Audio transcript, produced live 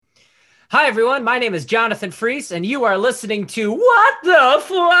Hi, everyone. My name is Jonathan Freese, and you are listening to What the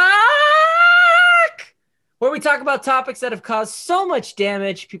Flock? Where we talk about topics that have caused so much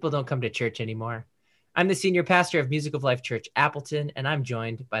damage, people don't come to church anymore. I'm the senior pastor of Music of Life Church Appleton, and I'm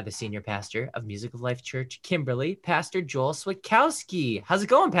joined by the senior pastor of Music of Life Church Kimberly, Pastor Joel Swikowski. How's it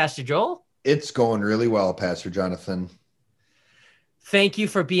going, Pastor Joel? It's going really well, Pastor Jonathan. Thank you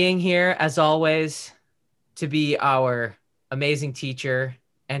for being here, as always, to be our amazing teacher.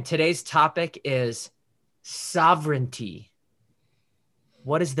 And today's topic is sovereignty.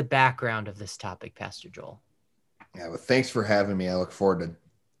 What is the background of this topic, Pastor Joel? Yeah, well, thanks for having me. I look forward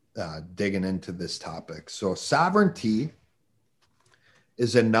to digging into this topic. So sovereignty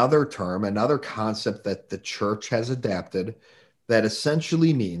is another term, another concept that the church has adapted that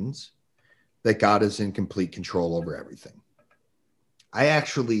essentially means that God is in complete control over everything. I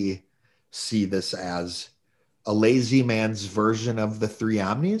actually see this as a lazy man's version of the three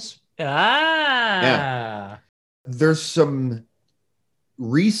omnis. Yeah. There's some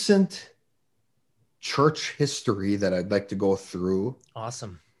recent church history that I'd like to go through.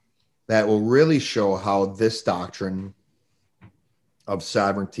 Awesome. That will really show how this doctrine of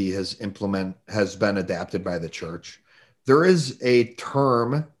sovereignty has been adapted by the church. There is a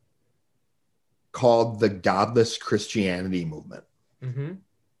term called the godless Christianity movement. Mm-hmm.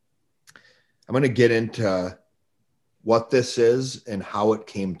 I'm going to get into what this is and how it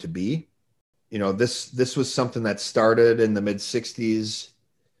came to be. You know, this was something that started in the mid-60s,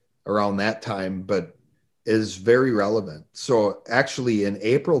 around that time, but is very relevant. So actually in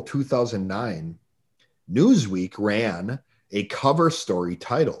April 2009, Newsweek ran a cover story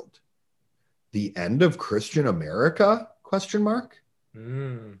titled "The End of Christian America?" ?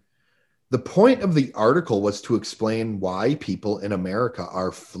 The point of the article was to explain why people in America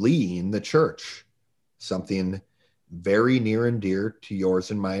are fleeing the church, something very near and dear to yours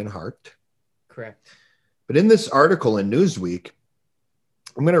and mine heart. Correct. But in this article in Newsweek,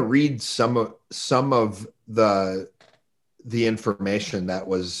 I'm going to read some of the information that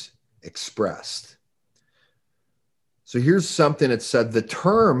was expressed. So here's something it said. The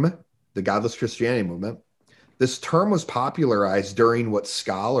term, the godless Christianity movement, this term was popularized during what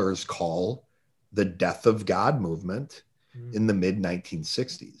scholars call the death of God movement in the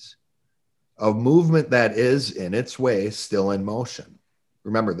mid-1960s, a movement that is in its way still in motion.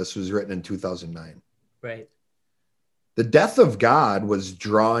 Remember, this was written in 2009. Right. The death of God was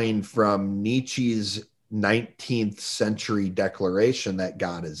drawing from Nietzsche's 19th century declaration that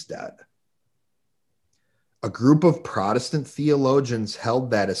God is dead. A group of Protestant theologians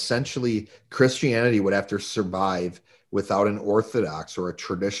held that essentially Christianity would have to survive without an orthodox or a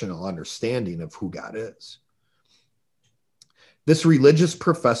traditional understanding of who God is. This religious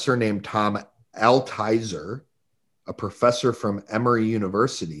professor named Tom Altizer, a professor from Emory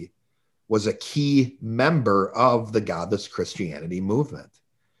University, was a key member of the godless Christianity movement.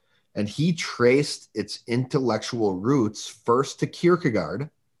 And he traced its intellectual roots first to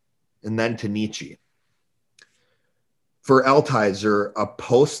Kierkegaard and then to Nietzsche. For Altizer, a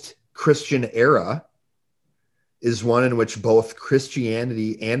post-Christian era is one in which both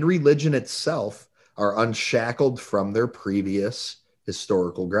Christianity and religion itself are unshackled from their previous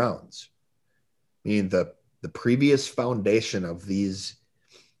historical grounds. Meaning the previous foundation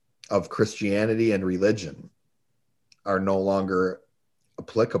of Christianity and religion are no longer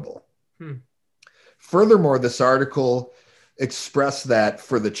applicable. Furthermore, this article expressed that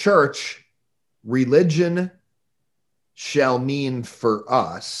for the church, religion shall mean for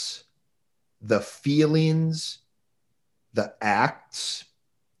us the feelings, the acts,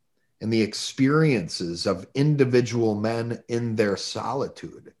 and the experiences of individual men in their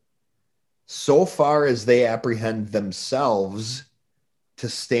solitude, so far as they apprehend themselves to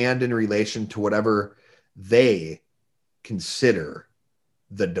stand in relation to whatever they consider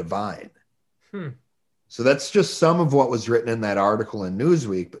the divine. So that's just some of what was written in that article in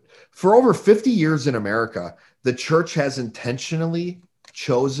Newsweek. But for over 50 years in America, the church has intentionally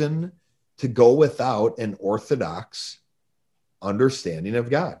chosen to go without an orthodox understanding of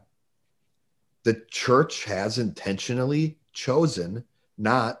God. The church has intentionally chosen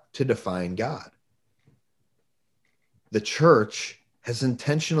not to define God. The church has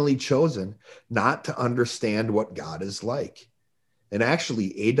intentionally chosen not to understand what God is like. And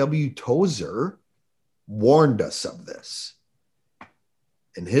actually, A.W. Tozer warned us of this.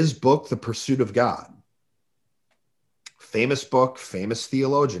 In his book, The Pursuit of God, famous book, famous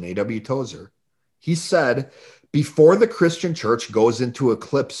theologian, A.W. Tozer, he said, before the Christian church goes into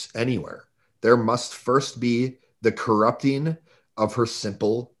eclipse anywhere, there must first be the corrupting of her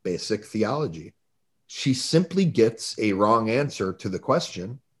simple, basic theology. She simply gets a wrong answer to the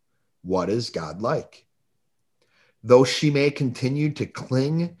question, what is God like? Though she may continue to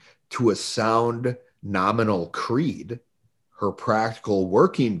cling to a sound nominal creed, her practical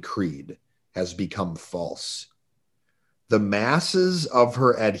working creed has become false. The masses of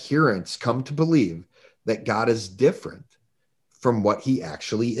her adherents come to believe that God is different from what he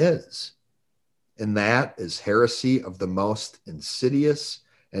actually is. And that is heresy of the most insidious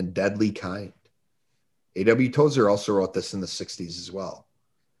and deadly kind. A.W. Tozer also wrote this in the 60s as well.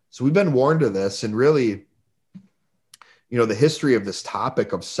 So we've been warned of this, and really, the history of this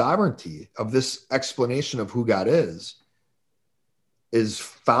topic of sovereignty, of this explanation of who God is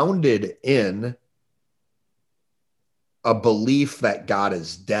founded in a belief that God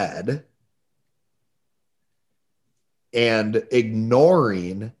is dead and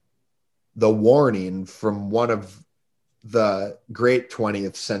ignoring the warning from one of the great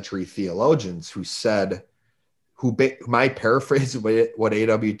 20th century theologians who said, might paraphrase what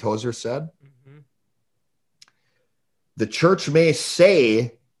A.W. Tozer said. Mm-hmm. The church may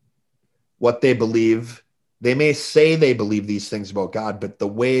say what they believe. They may say they believe these things about God, but the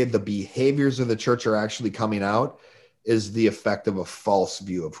way the behaviors of the church are actually coming out is the effect of a false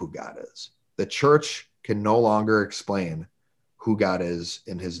view of who God is. The church can no longer explain who God is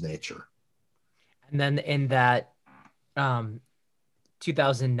in his nature. And then in that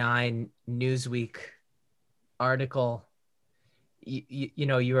 2009 Newsweek article,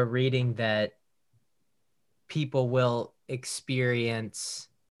 you were reading that people will experience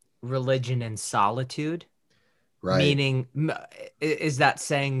religion in solitude. Right. Meaning, is that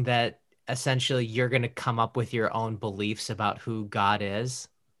saying that essentially you're going to come up with your own beliefs about who God is?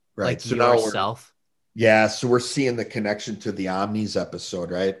 Right. Like so yourself? So we're seeing the connection to the Omnis episode,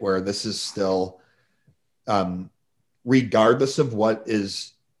 right? Where this is still, regardless of what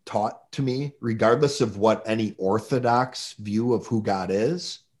is taught to me, regardless of what any orthodox view of who God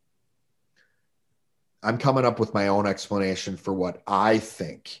is, I'm coming up with my own explanation for what I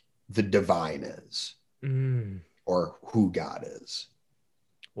think the divine is. Or who God is.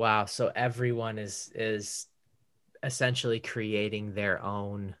 Wow. So everyone is essentially creating their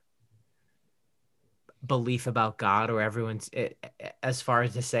own belief about God, or as far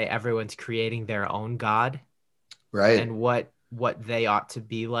as to say everyone's creating their own God. Right. And what they ought to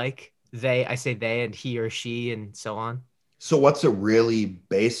be like. I say they and he or she and so on. So what's a really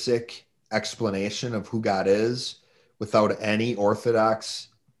basic explanation of who God is without any orthodox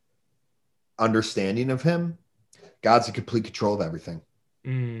understanding of him? God's in complete control of everything.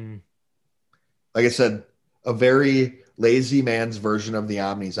 Like I said, a very lazy man's version of the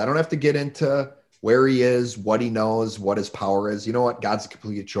Omnis. I don't have to get into where he is, what he knows, what his power is. You know what? God's in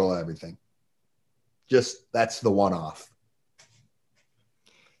complete control of everything. Just that's the one-off.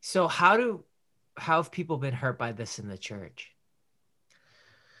 So how have people been hurt by this in the church?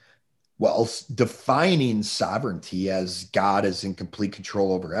 Well, defining sovereignty as God is in complete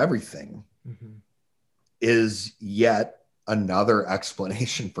control over everything is yet another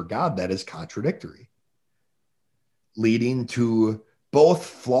explanation for God that is contradictory, leading to both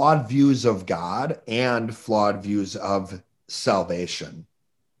flawed views of God and flawed views of salvation.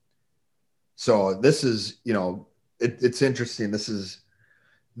 So this is, it's interesting. This is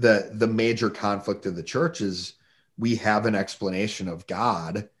the major conflict of the church is we have an explanation of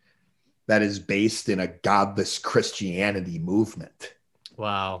God that is based in a godless Christianity movement.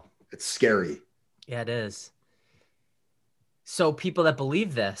 Wow. It's scary. Yeah, it is. So people that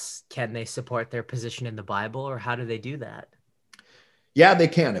believe this, can they support their position in the Bible, or how do they do that? Yeah, they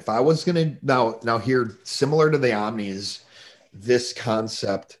can. If I was going to now here, similar to the Omnis, this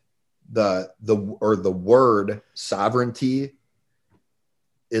concept, the word sovereignty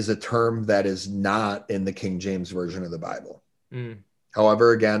is a term that is not in the King James Version of the Bible.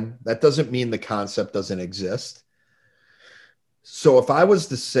 However, again, that doesn't mean the concept doesn't exist. So if I was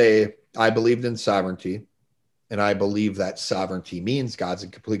to say I believed in sovereignty, and I believe that sovereignty means God's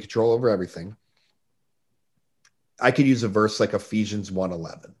in complete control over everything, I could use a verse like Ephesians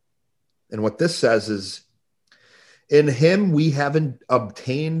 1:11. And what this says is, in him we have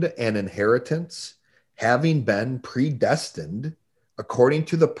obtained an inheritance, having been predestined according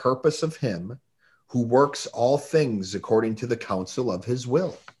to the purpose of him who works all things according to the counsel of his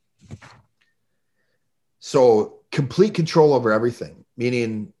will. So complete control over everything,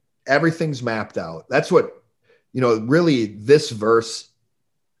 meaning everything's mapped out. That's what, really this verse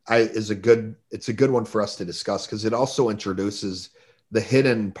it's a good one for us to discuss, because it also introduces the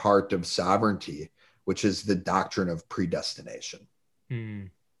hidden part of sovereignty, which is the doctrine of predestination.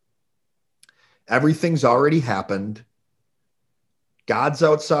 Everything's already happened. God's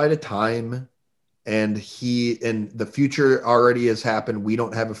outside of time. and the future already has happened. We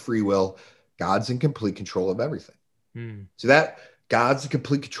don't have a free will. God's in complete control of everything. So that God's in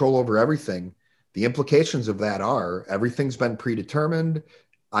complete control over everything. The implications of that are everything's been predetermined.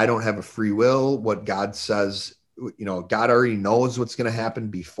 I don't have a free will. What God says, God already knows what's going to happen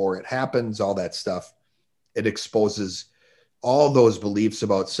before it happens, all that stuff. It exposes all those beliefs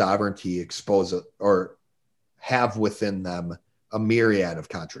about sovereignty, expose it or have within them a myriad of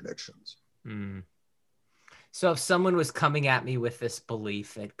contradictions. So if someone was coming at me with this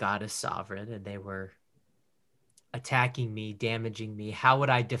belief that God is sovereign and they were attacking me, damaging me, how would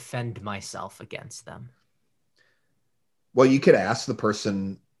I defend myself against them? Well, you could ask the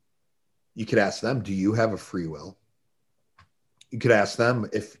person, you could ask them, do you have a free will? You could ask them,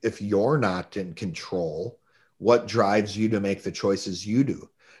 if you're not in control, what drives you to make the choices you do?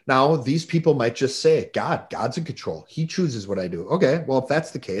 Now, these people might just say, God's in control. He chooses what I do. Okay, well, if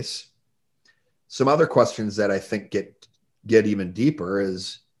that's the case, some other questions that I think get even deeper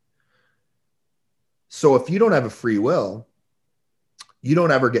is, so if you don't have a free will, you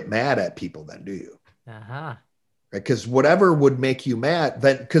don't ever get mad at people then, do you? Uh-huh. Right? Because whatever would make you mad,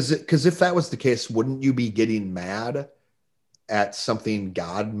 then because if that was the case, wouldn't you be getting mad at something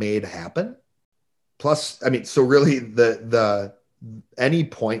God made happen? Plus, I mean, so really the any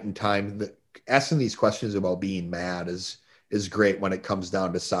point in time, asking these questions about being mad is great when it comes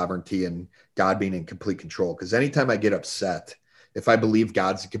down to sovereignty and God being in complete control. Because anytime I get upset, if I believe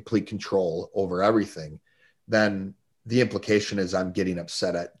God's in complete control over everything, then the implication is I'm getting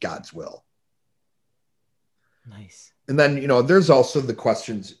upset at God's will. Nice. And then, there's also the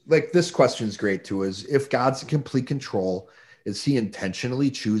questions, like this question is great too, is if God's in complete control, is he intentionally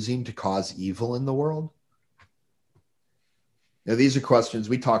choosing to cause evil in the world? Now, these are questions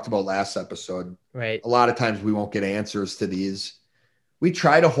we talked about last episode. Right. A lot of times we won't get answers to these. We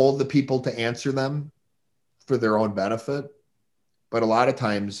try to hold the people to answer them for their own benefit. But a lot of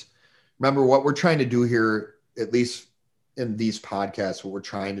times, remember what we're trying to do here, at least in these podcasts, what we're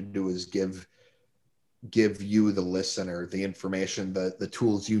trying to do is give you, the listener, the information, the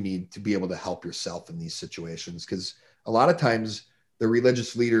tools you need to be able to help yourself in these situations. Because a lot of times the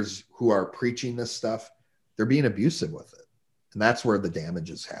religious leaders who are preaching this stuff, they're being abusive with it. And that's where the damage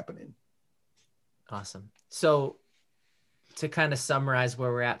is happening. Awesome. So to kind of summarize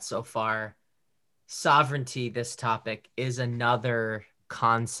where we're at so far, sovereignty, this topic, is another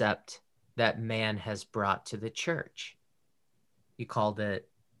concept that man has brought to the church. You called it,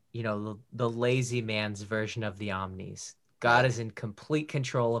 the lazy man's version of the omnis. God is in complete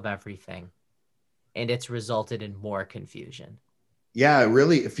control of everything, and it's resulted in more confusion. Yeah,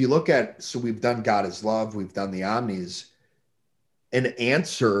 really, if you look at, so we've done God is love, we've done the omnis. An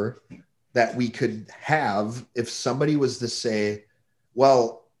answer that we could have if somebody was to say,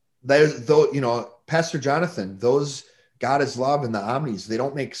 well, Pastor Jonathan, those God is love and the omnis, they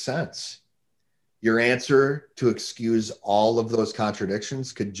don't make sense. Your answer to excuse all of those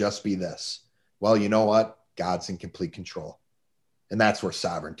contradictions could just be this. Well, you know what? God's in complete control. And that's where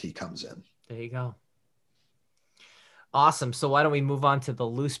sovereignty comes in. There you go. Awesome. So why don't we move on to the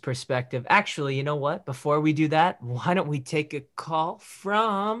loose perspective? Actually, you know what? Before we do that, why don't we take a call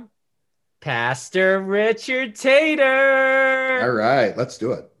from Pastor Richard Tater? All right, let's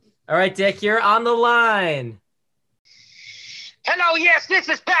do it. All right, Dick, you're on the line. Hello, yes, this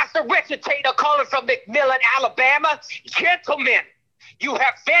is Pastor Richard Tater calling from McMillan, Alabama. Gentlemen, you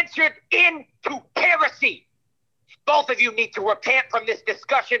have ventured into heresy. Both of you need to repent from this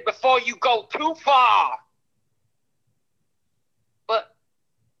discussion before you go too far. But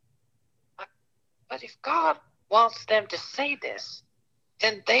if God wants them to say this,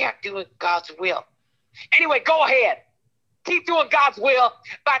 then they are doing God's will. Anyway, go ahead. Keep doing God's will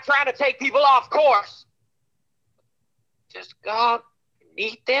by trying to take people off course. Does God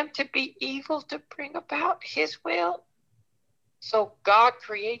need them to be evil to bring about his will? So God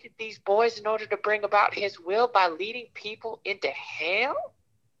created these boys in order to bring about his will by leading people into hell?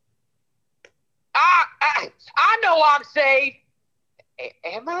 I know I'm saved.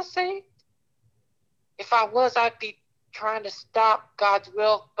 Am I saved? If I was, I'd be trying to stop God's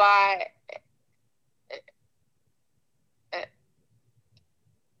will by...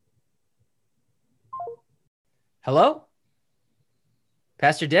 Hello?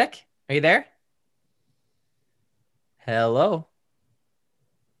 Pastor Dick? Are you there? Hello?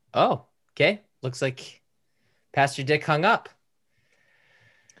 Oh, okay. Looks like Pastor Dick hung up.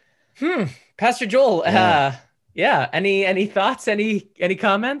 Pastor Joel, yeah. Any thoughts? Any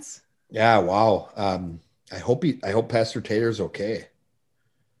comments? Yeah, wow. I hope Pastor Tater's okay. I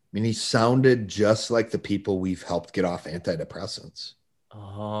mean, he sounded just like the people we've helped get off antidepressants.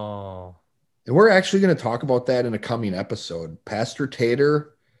 Oh. And we're actually going to talk about that in a coming episode. Pastor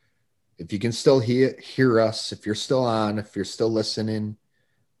Tater, if you can still hear us, if you're still on, if you're still listening,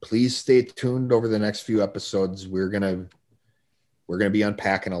 please stay tuned over the next few episodes. We're going to be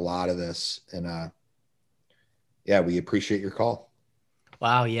unpacking a lot of this. And yeah, we appreciate your call.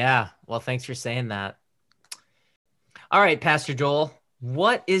 Wow. Yeah. Well, thanks for saying that. All right, Pastor Joel,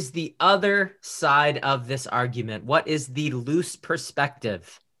 what is the other side of this argument? What is the loose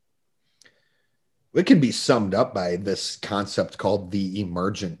perspective? It can be summed up by this concept called the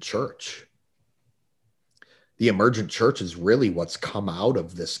emergent church. The emergent church is really what's come out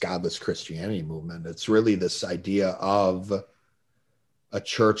of this godless Christianity movement. It's really this idea of a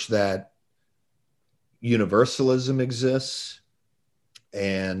church that universalism exists,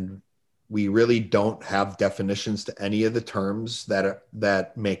 and we really don't have definitions to any of the terms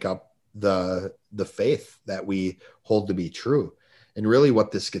that make up the faith that we hold to be true. And really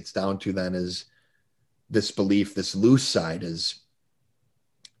what this gets down to then is this belief, this loose side, is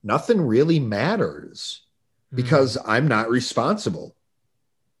nothing really matters because I'm not responsible.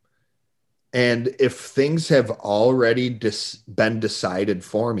 And if things have already been decided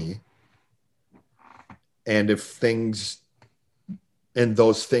for me, and if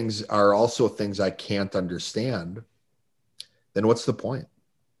those things are also things I can't understand, then what's the point?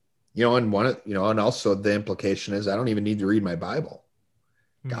 And also the implication is I don't even need to read my Bible.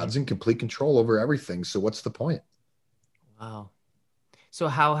 God's in complete control over everything. So what's the point? Wow. So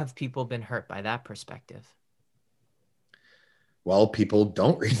how have people been hurt by that perspective? Well, people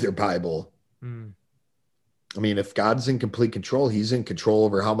don't read their Bible. I mean, if God's in complete control, he's in control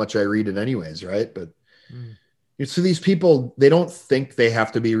over how much I read it anyways, right? But so these people, they don't think they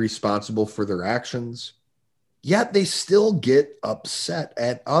have to be responsible for their actions, yet they still get upset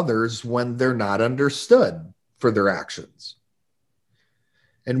at others when they're not understood for their actions.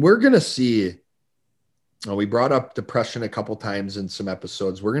 And we're going to see, we brought up depression a couple times in some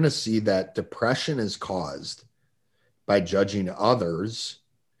episodes. We're going to see that depression is caused by judging others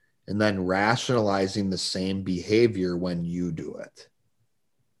and then rationalizing the same behavior when you do it.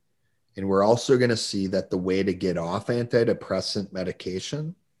 And we're also going to see that the way to get off antidepressant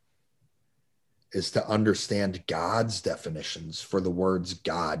medication is to understand God's definitions for the words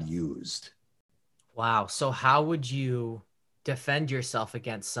God used. Wow. So how would you defend yourself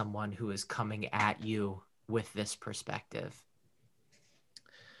against someone who is coming at you with this perspective?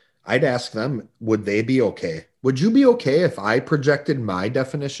 I'd ask them, would they be okay? Would you be okay if I projected my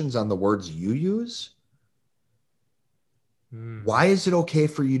definitions on the words you use? Why is it okay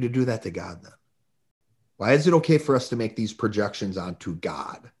for you to do that to God then? Why is it okay for us to make these projections onto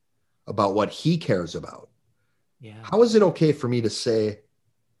God about what he cares about? Yeah. How is it okay for me to say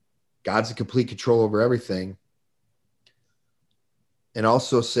God's in complete control over everything and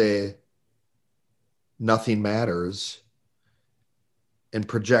also say nothing matters and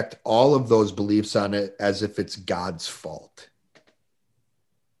project all of those beliefs on it as if it's God's fault?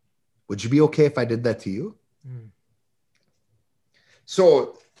 Would you be okay if I did that to you?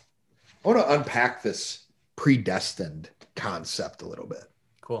 So I want to unpack this predestined concept a little bit.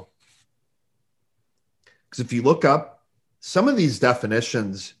 Cool. Because if you look up, some of these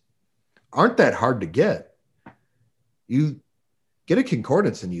definitions aren't that hard to get. You get a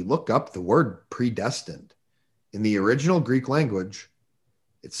concordance and you look up the word predestined. In the original Greek language,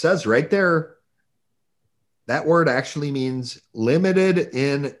 it says right there, that word actually means limited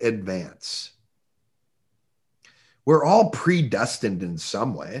in advance. We're all predestined in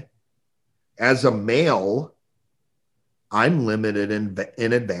some way. As a male, I'm limited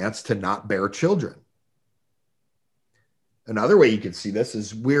in advance to not bear children. Another way you can see this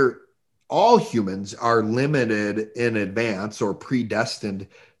is all humans are limited in advance or predestined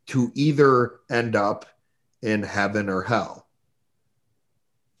to either end up in heaven or hell.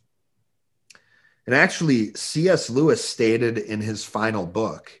 And actually, C.S. Lewis stated in his final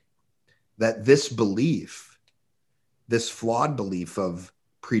book that this belief, this flawed belief of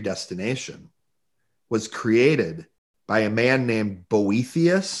predestination, was created by a man named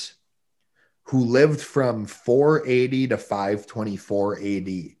Boethius, who lived from 480 to 524 AD.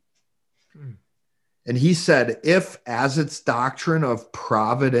 And he said, if, as its doctrine of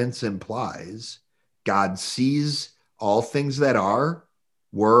providence implies, God sees all things that are,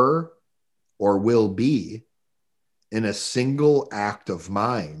 were, or will be in a single act of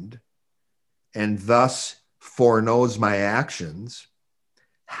mind, and thus foreknows my actions,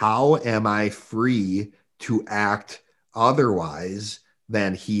 how am I free to act otherwise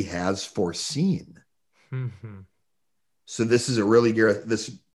than he has foreseen? So this is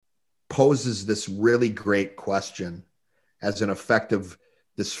this poses this really great question as an effective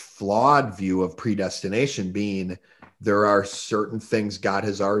this flawed view of predestination being there are certain things God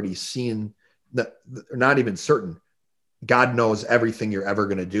has already seen, that not even certain. God knows everything you're ever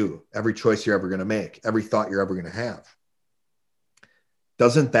going to do, every choice you're ever going to make, every thought you're ever going to have.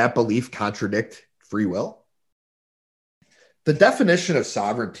 Doesn't that belief contradict free will? The definition of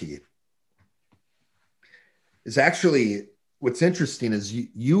sovereignty is actually, what's interesting is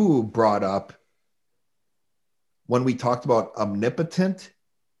you brought up when we talked about omnipotent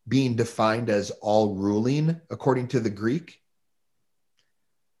being defined as all ruling according to the Greek.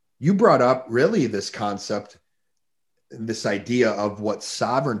 You brought up really this concept, this idea of what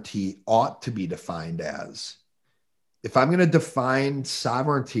sovereignty ought to be defined as. If I'm going to define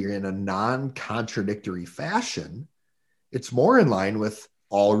sovereignty in a non-contradictory fashion, it's more in line with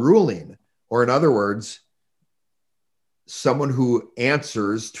all ruling, or in other words, someone who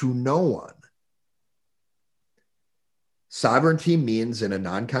answers to no one. Sovereignty means in a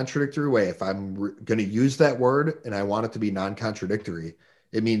non-contradictory way, if I'm going to use that word and I want it to be non-contradictory,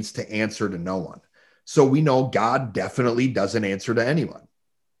 it means to answer to no one. So we know God definitely doesn't answer to anyone.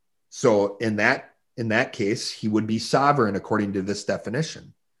 So in that case, he would be sovereign according to this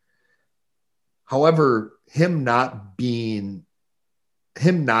definition. However, him not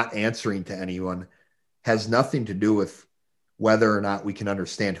answering to anyone has nothing to do with whether or not we can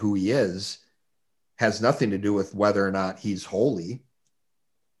understand who he is, has nothing to do with whether or not he's holy.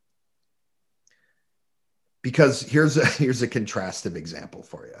 Because here's a contrastive example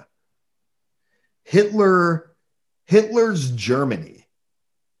for you. Hitler's Germany,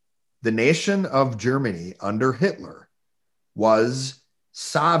 the nation of Germany under Hitler, was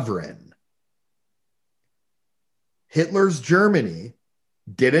sovereign. Hitler's Germany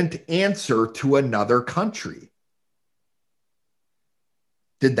didn't answer to another country.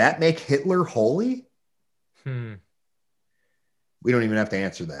 Did that make Hitler holy? We don't even have to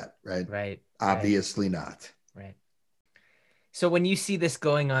answer that, right? Right. Obviously not. Right. So when you see this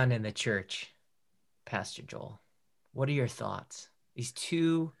going on in the church, Pastor Joel, what are your thoughts? These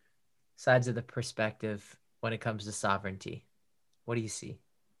two sides of the perspective when it comes to sovereignty. What do you see?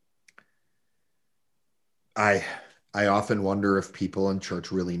 I often wonder if people in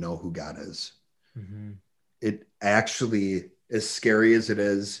church really know who God is. Mm-hmm. It actually, as scary as it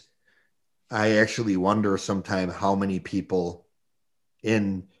is, I actually wonder sometimes how many people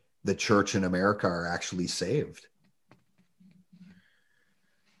in the church in America are actually saved.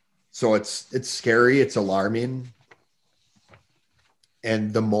 So it's scary, it's alarming.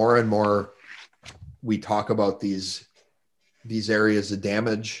 And the more and more we talk about these areas of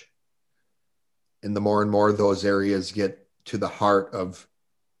damage, and the more and more those areas get to the heart of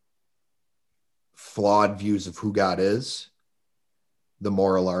flawed views of who God is, the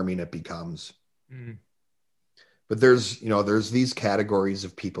more alarming it becomes. Mm. But there's these categories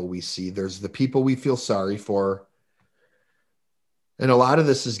of people we see. There's the people we feel sorry for. And a lot of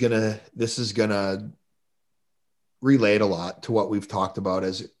this is gonna relate a lot to what we've talked about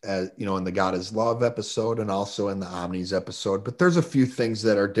as in the God is Love episode and also in the Omnis episode. But there's a few things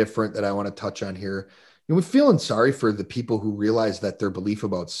that are different that I want to touch on here. We're feeling sorry for the people who realize that their belief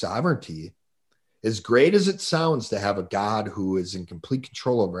about sovereignty, as great as it sounds to have a God who is in complete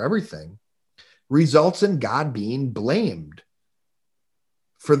control over everything, results in God being blamed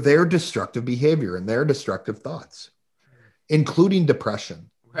for their destructive behavior and their destructive thoughts, including depression.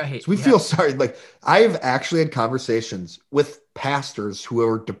 Right. So we feel sorry. Like, I've actually had conversations with pastors who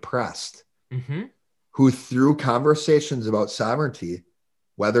are depressed, mm-hmm. who through conversations about sovereignty,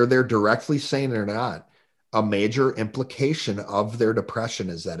 whether they're directly saying it or not, a major implication of their depression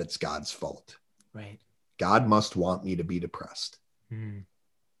is that it's God's fault. Right. God must want me to be depressed. Mm.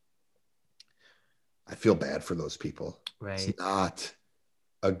 I feel bad for those people. Right. It's not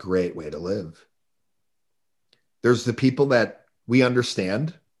a great way to live. There's the people that we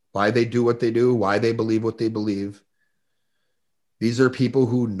understand why they do what they do, why they believe what they believe. These are people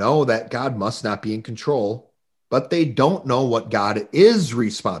who know that God must not be in control, but they don't know what God is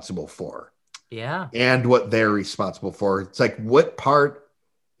responsible for. Yeah. And what they're responsible for. It's like, what part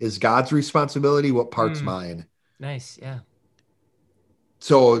is God's responsibility? What part's mine? Nice. Yeah.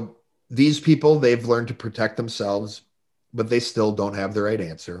 So these people, they've learned to protect themselves, but they still don't have the right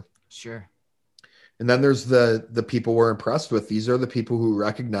answer. Sure. And then there's the people we're impressed with. These are the people who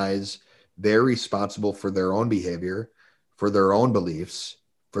recognize they're responsible for their own behavior, for their own beliefs,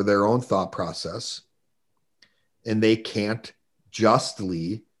 for their own thought process. And they can't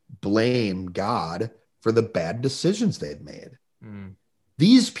justly blame God for the bad decisions they've made. Mm.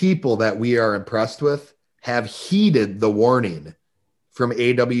 These people that we are impressed with have heeded the warning from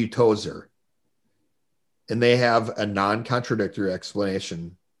A.W. Tozer and they have a non-contradictory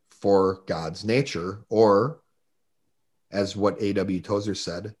explanation for God's nature, or as what A.W. Tozer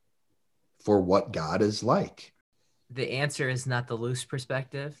said, for what God is like. The answer is not the loose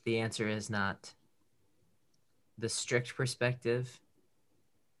perspective. The answer is not the strict perspective.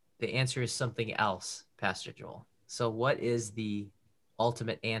 The answer is something else, Pastor Joel. So what is the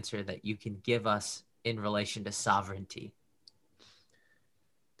ultimate answer that you can give us in relation to sovereignty?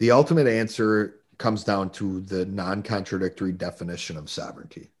 The ultimate answer comes down to the non-contradictory definition of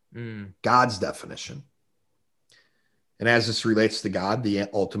sovereignty, God's definition. And as this relates to God, the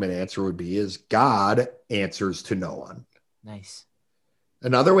ultimate answer would be is God answers to no one. Nice.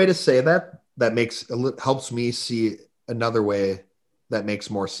 Another way to say that helps me see another way that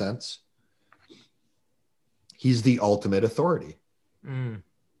makes more sense. He's the ultimate authority.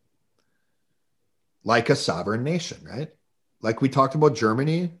 Like a sovereign nation, right? Like we talked about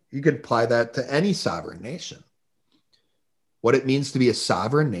Germany, you could apply that to any sovereign nation. What it means to be a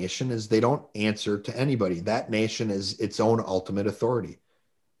sovereign nation is they don't answer to anybody. That nation is its own ultimate authority.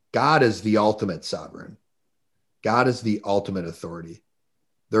 God is the ultimate sovereign. God is the ultimate authority.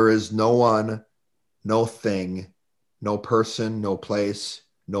 There is no one, no thing, no person, no place,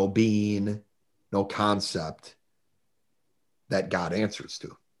 no being, no concept that God answers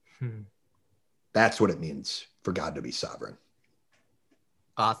to. That's what it means for God to be sovereign.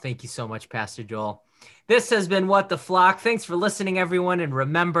 Thank you so much, Pastor Joel. This has been What the Flock. Thanks for listening, everyone. And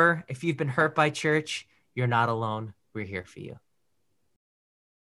remember, if you've been hurt by church, you're not alone. We're here for you.